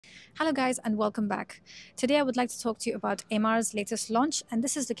Hello guys and welcome back. Today I would like to talk to you about Emar's latest launch, and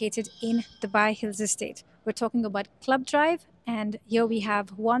this is located in Dubai Hills Estate. We're talking about Club Drive, and here we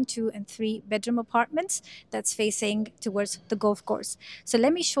have 1, 2 and 3 bedroom apartments that's facing towards the golf course. So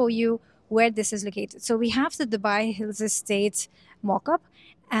let me show you where this is located. So we have the Dubai Hills Estate mock-up,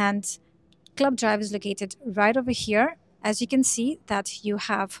 and Club Drive is located right over here. As you can see that you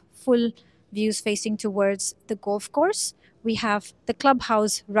have full views facing towards the golf course. We have the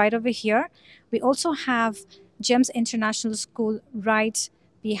clubhouse right over here. We also have GEMS International School right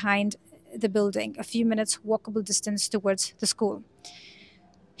behind the building, a few minutes walkable distance towards the school.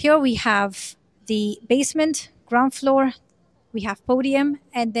 Here we have the basement, ground floor, we have podium,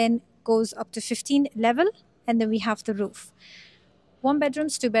 and then goes up to 15 level, and then we have the roof. 1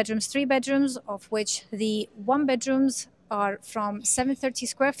 bedrooms, 2 bedrooms, 3 bedrooms, of which the 1 bedrooms are from 730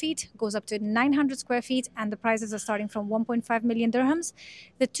 square feet, goes up to 900 square feet, and the prices are starting from 1.5 million dirhams.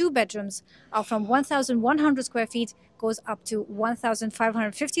 The 2 bedrooms are from 1,100 square feet, goes up to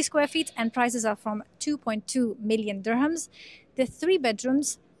 1,550 square feet, and prices are from 2.2 million dirhams. The 3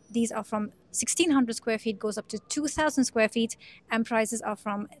 bedrooms, these are from 1,600 square feet, goes up to 2,000 square feet, and prices are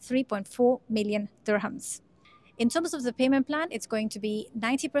from 3.4 million dirhams. In terms of the payment plan, it's going to be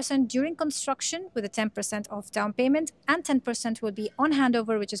 90% during construction with a 10% off down payment, and 10% will be on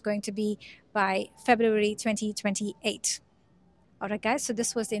handover, which is going to be by February 2028. Alright guys, so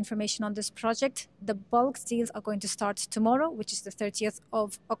this was the information on this project. The bulk deals are going to start tomorrow, which is the 30th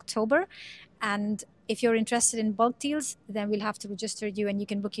of October. And if you're interested in bulk deals, then we'll have to register you and you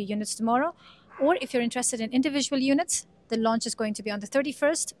can book your units tomorrow. Or if you're interested in individual units, the launch is going to be on the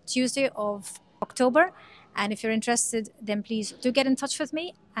 31st, Tuesday of October. And if you're interested, then please do get in touch with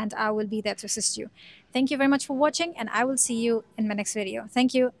me and I will be there to assist you. Thank you very much for watching, and I will see you in my next video.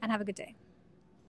 Thank you and have a good day.